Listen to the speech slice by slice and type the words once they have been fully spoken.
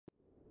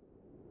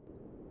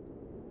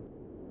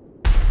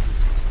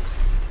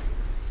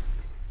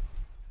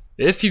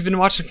If you've been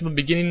watching from the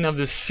beginning of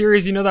this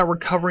series, you know that we're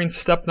covering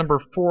step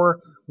number 4,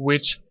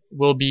 which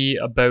will be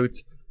about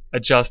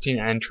adjusting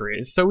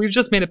entries. So we've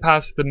just made it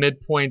past the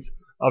midpoint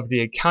of the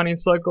accounting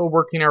cycle,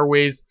 working our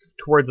ways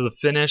towards the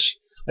finish.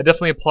 I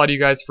definitely applaud you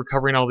guys for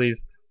covering all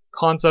these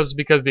concepts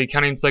because the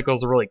accounting cycle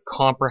is a really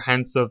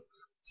comprehensive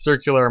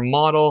circular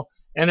model,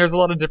 and there's a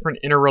lot of different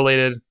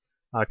interrelated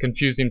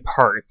confusing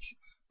parts.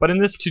 But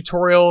in this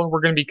tutorial,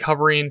 we're going to be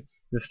covering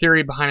the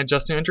theory behind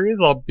adjusting entries.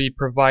 I'll be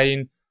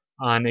providing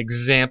an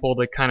example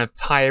to kind of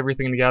tie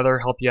everything together,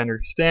 help you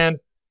understand,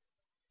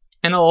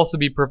 and I'll also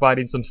be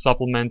providing some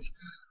supplement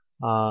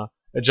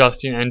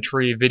adjusting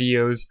entry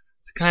videos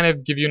to kind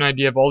of give you an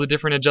idea of all the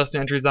different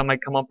adjusting entries that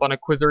might come up on a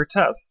quiz or a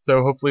test.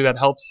 So hopefully that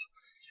helps,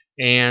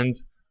 and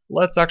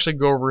let's actually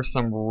go over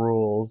some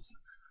rules.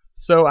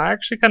 So I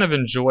actually kind of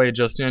enjoy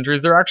adjusting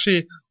entries. They're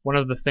actually one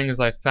of the things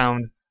I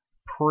found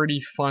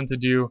pretty fun to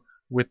do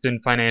within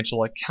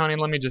financial accounting.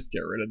 Let me just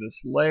get rid of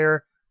this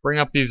layer, bring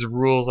up these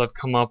rules I've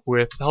come up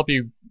with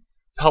to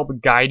help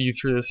guide you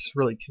through this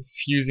really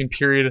confusing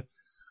period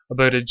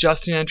about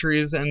adjusting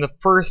entries. And the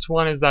first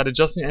one is that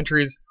adjusting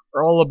entries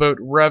are all about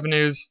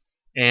revenues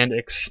and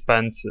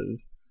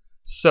expenses.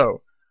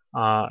 So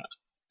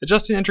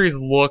adjusting entries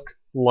look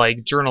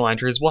like journal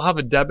entries. We'll have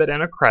a debit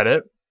and a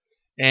credit,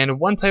 and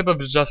one type of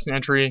adjusting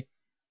entry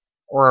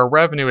or a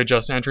revenue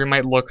adjusting entry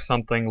might look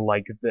something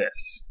like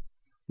this.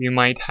 We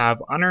might have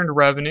unearned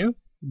revenue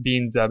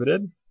being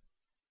debited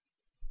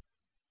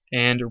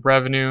and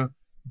revenue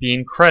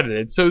being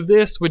credited. So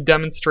this would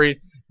demonstrate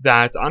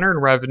that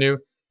unearned revenue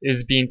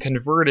is being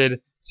converted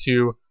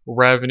to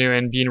revenue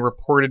and being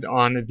reported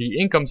on the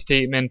income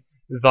statement,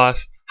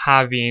 thus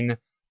having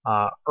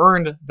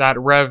earned that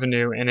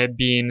revenue, and it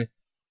being,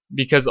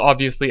 because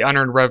obviously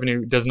unearned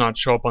revenue does not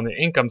show up on the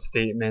income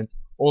statement,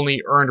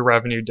 only earned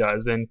revenue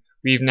does, and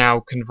we've now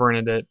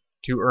converted it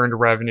to earned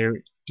revenue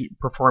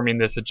performing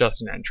this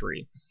adjusting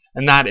entry.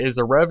 And that is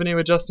a revenue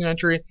adjusting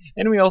entry.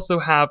 And we also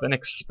have an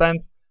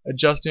expense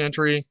adjusting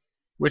entry,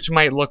 which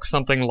might look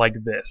something like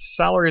this.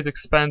 Salaries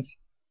expense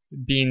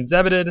being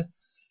debited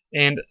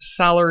and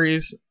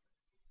salaries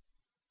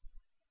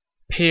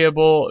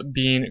payable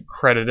being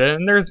credited.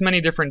 And there's many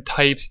different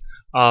types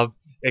of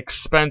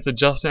expense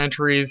adjusting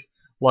entries,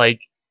 like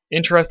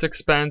interest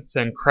expense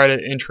and credit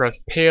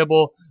interest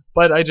payable,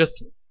 but I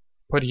just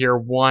put here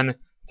one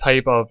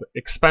type of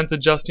expense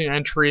adjusting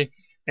entry.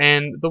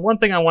 And the one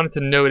thing I wanted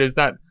to note is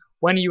that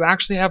when you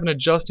actually have an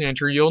adjusting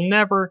entry, you'll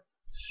never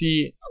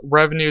see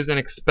revenues and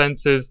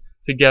expenses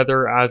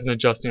together as an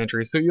adjusting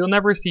entry. So you'll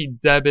never see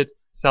debit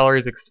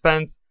salaries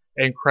expense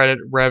and credit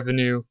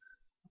revenue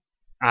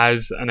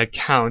as an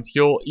account.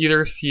 You'll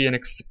either see an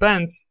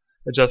expense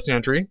adjusting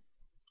entry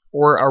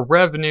or a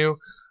revenue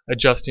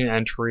adjusting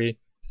entry,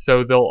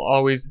 so they'll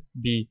always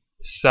be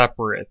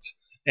separate.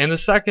 And the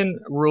second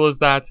rule is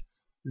that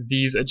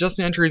these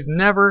adjusting entries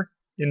never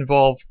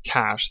involve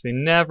cash. They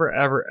never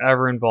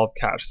ever involve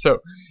cash. So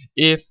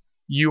if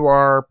you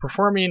are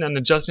performing an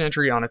adjusting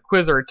entry on a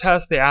quiz or a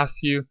test, they ask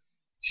you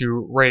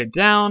to write it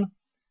down,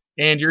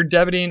 and you're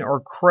debiting or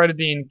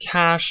crediting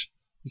cash,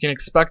 you can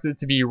expect it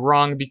to be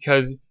wrong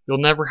because you'll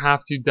never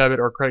have to debit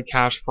or credit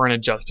cash for an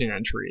adjusting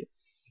entry.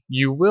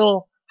 You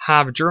will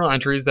have journal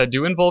entries that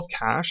do involve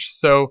cash.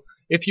 So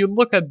if you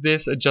look at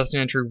this adjusting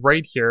entry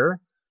right here,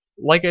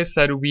 like I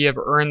said, we have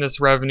earned this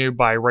revenue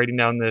by writing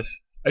down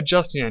this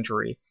adjusting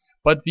entry.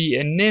 But the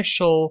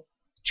initial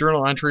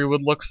journal entry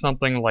would look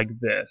something like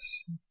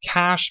this.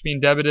 Cash being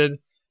debited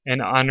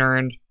and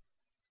unearned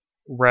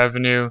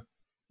revenue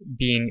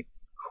being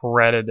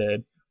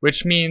credited,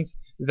 which means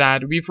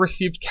that we've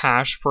received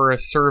cash for a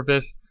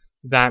service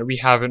that we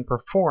haven't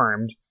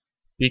performed,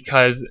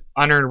 because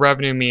unearned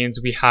revenue means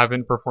we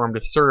haven't performed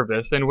a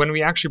service. And when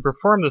we actually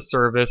perform the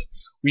service,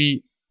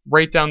 we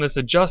write down this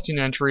adjusting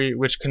entry,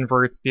 which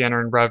converts the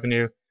unearned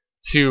revenue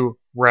to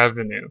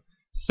revenue.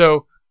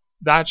 So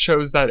that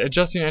shows that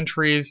adjusting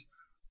entries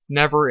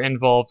never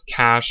involve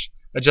cash.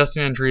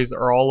 Adjusting entries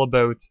are all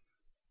about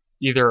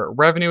either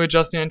revenue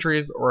adjusting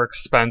entries or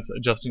expense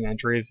adjusting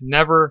entries.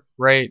 Never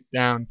write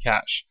down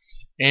cash.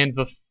 And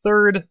the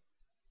third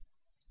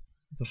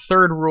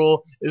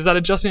rule is that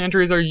adjusting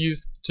entries are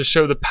used to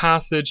show the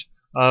passage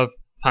of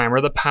time,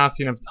 or the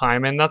passing of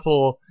time, and that's a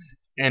little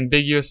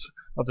ambiguous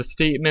of the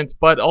statements,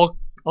 but I'll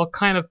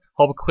kind of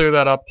help clear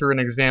that up through an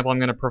example I'm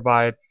going to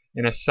provide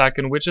in a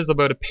second, which is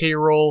about a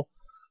payroll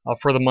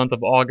for the month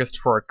of August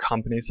for a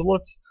company. So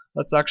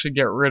let's actually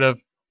get rid of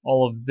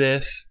all of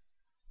this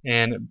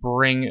and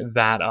bring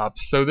that up.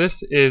 So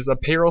this is a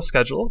payroll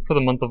schedule for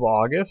the month of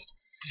August,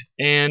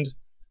 and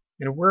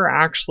we're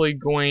actually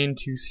going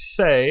to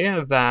say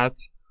that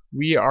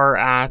we are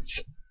at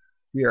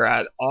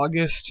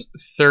August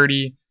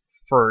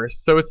 31st.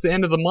 So it's the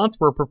end of the month.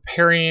 We're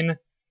preparing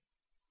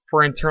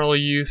for internal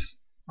use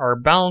our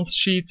balance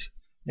sheet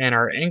and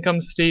our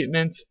income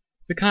statement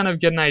to kind of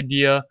get an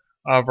idea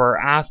of our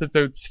assets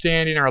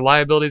outstanding, our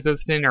liabilities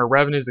outstanding, our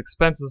revenues,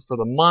 expenses for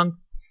the month.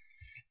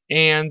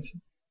 And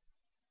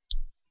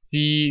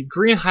the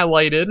green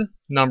highlighted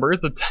numbers,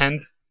 the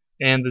 10th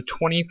and the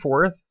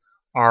 24th,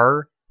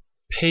 are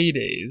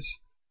paydays.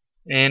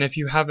 And if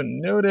you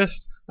haven't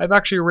noticed, I've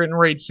actually written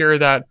right here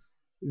that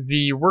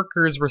the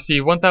workers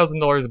receive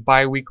 $1,000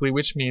 bi-weekly,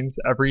 which means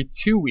every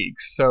 2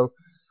 weeks. So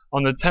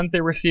on the 10th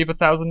they receive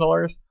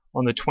 $1,000,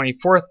 on the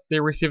 24th they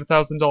receive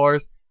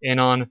 $1,000, and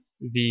on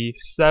the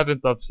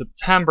 7th of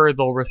September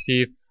they'll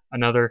receive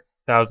another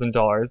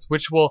 $1,000,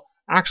 which will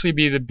actually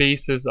be the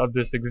basis of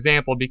this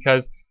example,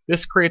 because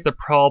this creates a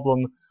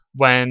problem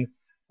when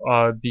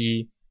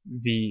the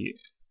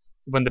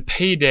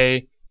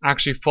payday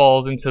actually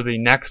falls into the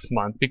next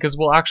month, because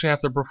we'll actually have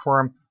to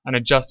perform an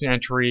adjusting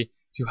entry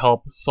to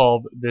help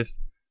solve this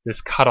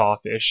cutoff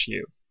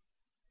issue.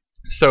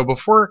 So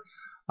before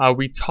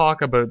we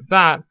talk about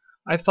that,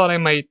 I thought I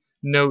might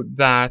note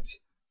that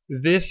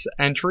this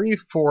entry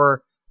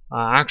for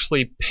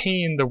actually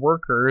paying the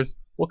workers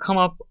will come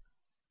up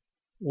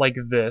like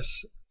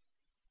this,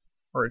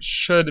 or it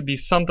should be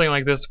something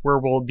like this, where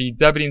we'll be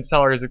debiting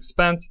salaries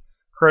expense,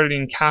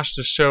 crediting cash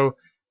to show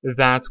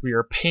that we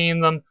are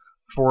paying them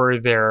for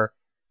their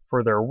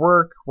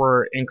work.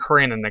 We're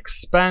incurring an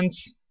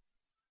expense.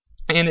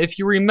 And if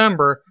you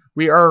remember,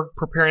 we are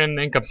preparing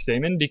an income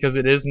statement because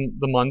it is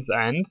the month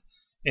end.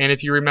 And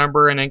if you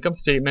remember, an income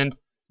statement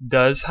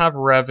does have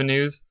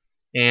revenues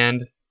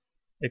and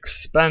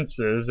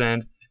expenses.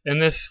 And in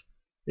this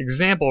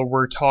example,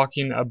 we're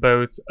talking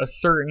about a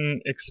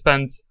certain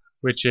expense,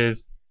 which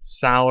is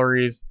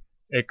salaries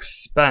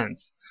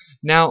expense.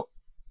 Now,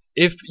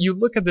 if you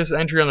look at this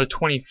entry on the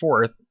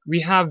 24th,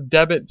 we have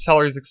debit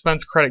salaries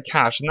expense, credit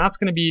cash, and that's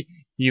going to be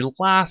the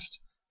last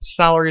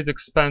salaries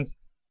expense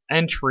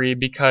entry,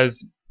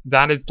 because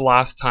that is the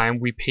last time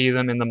we pay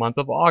them in the month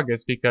of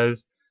August,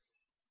 because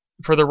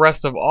for the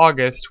rest of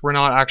August we're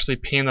not actually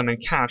paying them in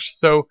cash.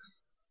 So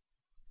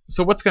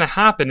what's going to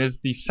happen is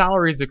the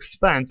salaries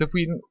expense, if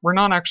we're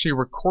not actually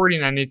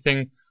recording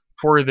anything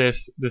for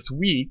this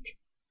week,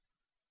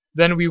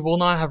 then we will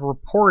not have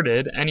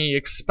reported any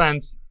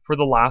expense for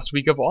the last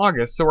week of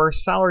August. So our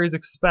salaries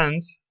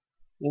expense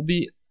will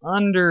be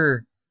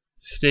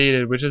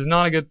understated, which is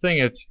not a good thing.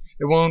 It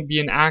won't be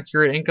an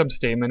accurate income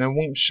statement. It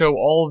won't show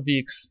all of the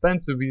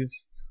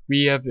expenses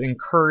we have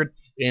incurred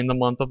in the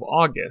month of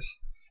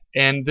August.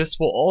 And this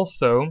will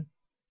also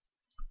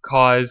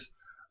cause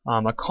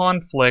a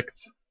conflict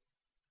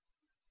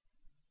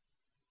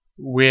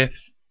with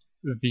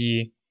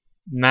the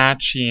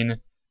matching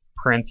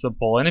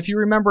principle. And if you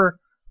remember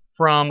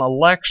from a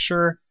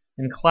lecture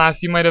in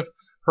class, you might have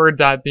heard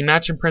that the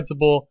matching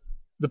principle,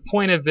 the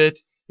point of it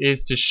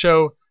is to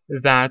show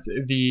that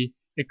the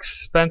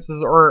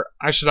expenses, or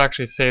I should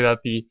actually say that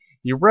the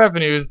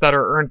revenues that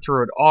are earned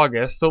throughout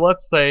August, so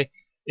let's say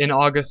in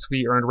August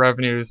we earned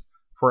revenues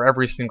for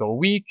every single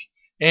week,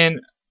 and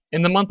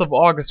in the month of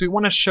August we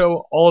want to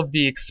show all of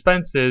the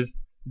expenses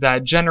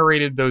that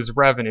generated those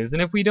revenues.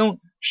 And if we don't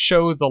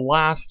show the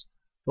last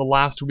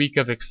week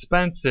of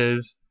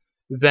expenses,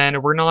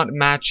 then we're not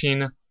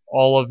matching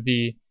all of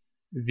the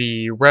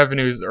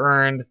revenues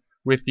earned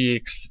with the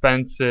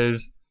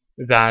expenses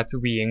that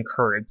we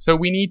incurred. So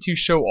we need to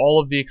show all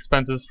of the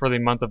expenses for the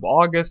month of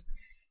August,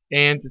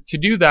 and to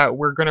do that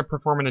we're going to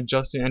perform an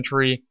adjusting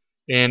entry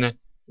in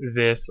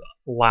this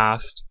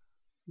last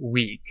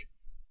week.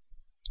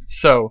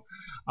 So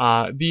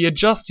the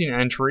adjusting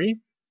entry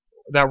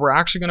that we're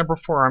actually going to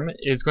perform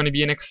is going to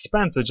be an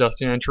expense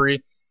adjusting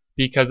entry,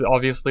 because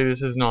obviously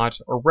this is not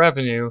a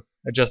revenue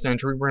adjusting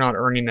entry. We're not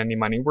earning any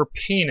money. We're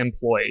paying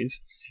employees.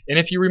 And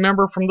if you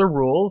remember from the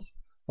rules,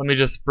 let me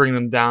just bring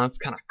them down. It's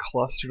kind of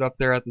clustered up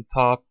there at the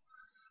top.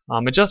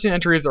 Adjusting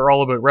entries are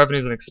all about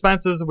revenues and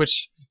expenses,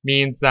 which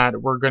means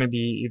that we're going to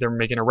be either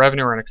making a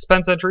revenue or an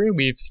expense entry.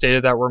 We've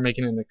stated that we're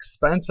making an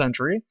expense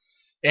entry,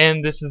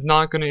 and this is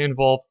not going to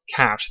involve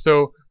cash.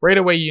 So right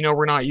away you know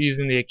we're not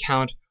using the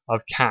account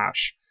of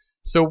cash.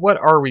 So what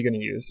are we going to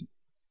use?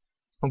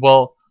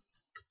 Well,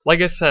 like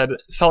I said,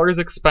 salaries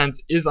expense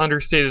is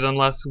understated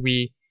unless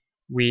we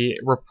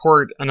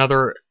report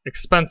another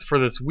expense for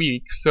this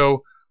week.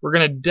 So we're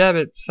going to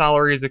debit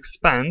salaries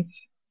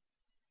expense,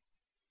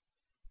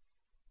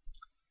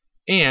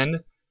 and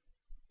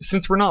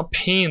since we're not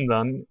paying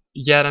them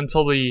yet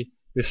until the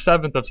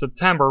 7th of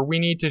September, we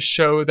need to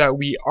show that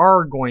we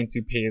are going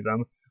to pay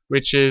them,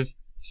 which is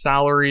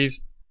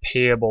salaries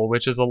payable,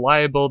 which is a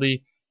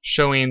liability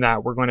showing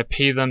that we're going to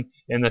pay them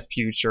in the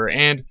future.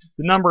 And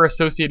the number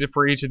associated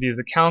for each of these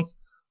accounts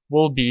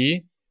will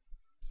be,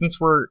 since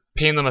we're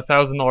paying them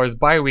 $1,000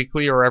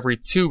 bi-weekly or every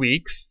 2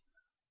 weeks,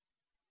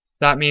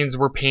 that means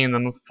we're paying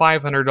them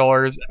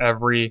 $500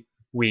 every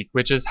week,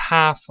 which is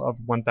half of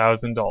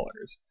 $1,000.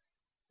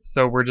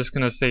 So we're just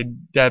going to say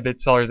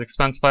debit salaries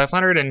expense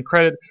 $500 and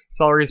credit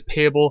salaries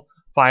payable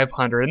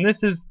 $500. And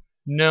this is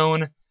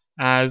known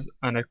as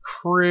an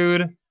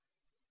accrued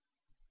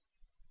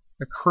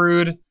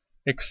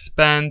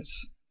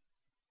expense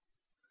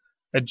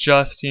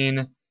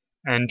adjusting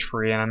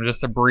entry. And I'm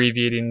just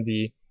abbreviating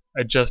the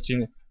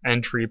adjusting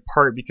entry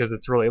part because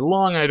it's really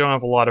long and I don't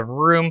have a lot of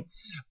room.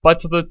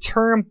 But so the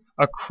term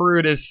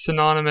accrued is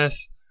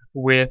synonymous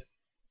with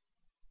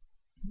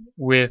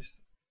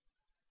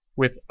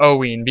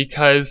owing,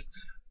 because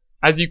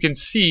as you can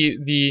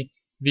see,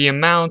 the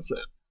amount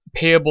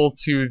payable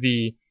to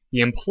the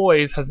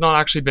employees has not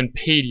actually been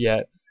paid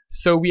yet.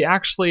 So we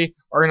actually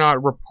are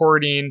not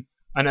reporting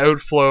an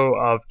outflow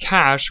of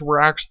cash.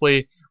 We're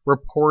actually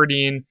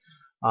reporting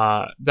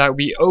that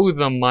we owe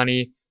them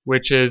money,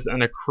 which is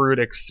an accrued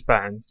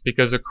expense,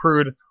 because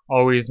accrued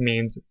always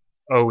means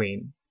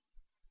owing.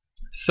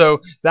 So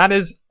that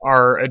is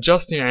our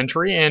adjusting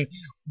entry, and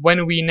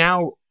when we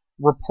now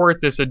report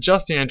this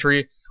adjusting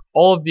entry,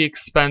 all of the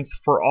expense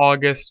for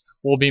August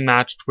will be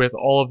matched with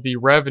all of the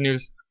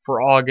revenues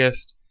for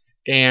August,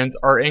 and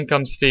our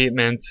income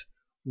statement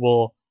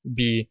will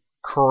be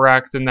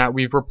correct in that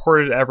we've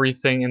reported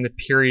everything in the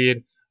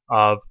period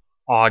of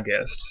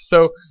August.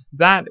 So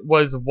that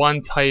was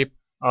one type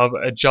of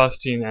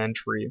adjusting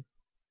entry.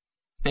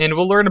 And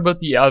we'll learn about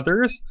the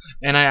others,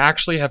 and I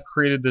actually have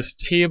created this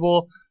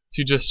table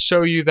to just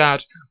show you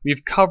that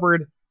we've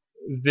covered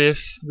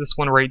this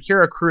one right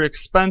here, accrued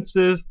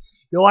expenses.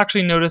 You'll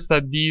actually notice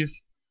that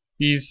these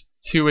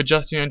two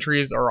adjusting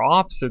entries are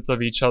opposites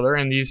of each other,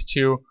 and these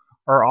two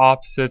are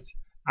opposites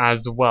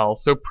as well.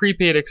 So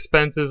prepaid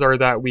expenses are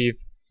that we've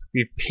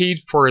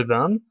paid for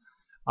them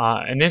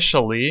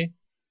initially,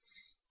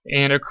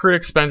 and accrued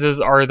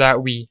expenses are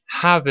that we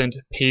haven't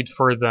paid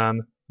for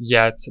them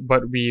yet,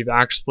 but we've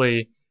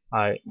actually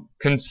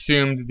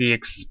consumed the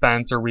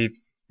expense, or we've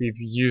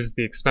used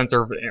the expense,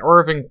 or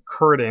have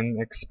incurred an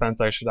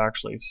expense, I should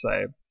actually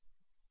say.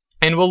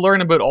 And we'll learn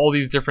about all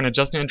these different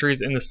adjusting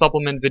entries in the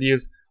supplement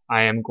videos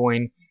I am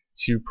going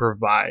to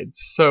provide.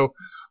 So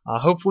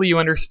hopefully you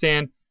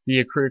understand the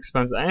accrued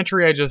expense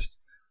entry I just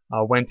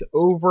went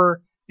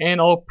over,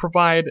 and I'll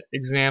provide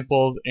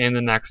examples in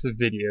the next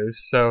videos.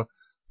 So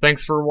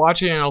thanks for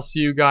watching, and I'll see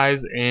you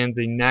guys in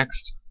the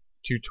next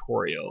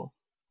tutorial.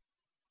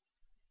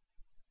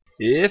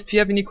 If you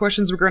have any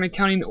questions regarding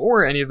accounting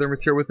or any other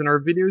material within our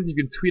videos, you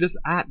can tweet us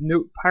at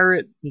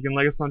Notepirate. You can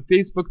like us on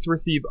Facebook to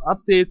receive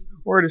updates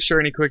or to share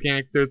any quick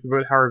anecdotes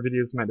about how our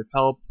videos might have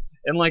helped.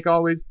 And like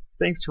always,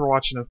 thanks for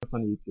watching us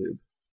on YouTube.